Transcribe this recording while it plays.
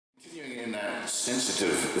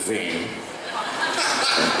sensitive vein,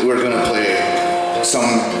 we're going to play some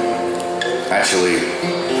actually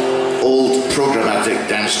old programmatic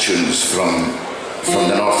dance tunes from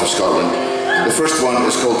the north of Scotland. The first one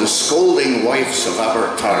is called The Scolding Wives of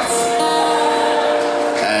Abertarth.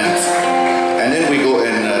 And then we go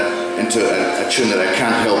into a tune that I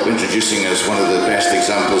can't help introducing as one of the best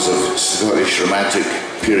examples of Scottish Romantic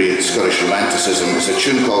period, Scottish Romanticism. It's a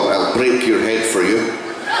tune called I'll Break Your Head for You.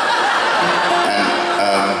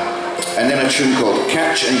 And then a tune called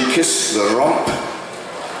Catch and Kiss the Romp.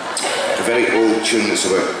 A very old tune that's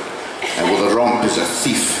about, well, the romp is a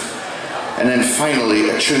thief. And then finally,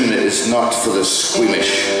 a tune that is not for the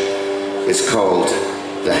squeamish. It's called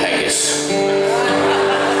The Haggis.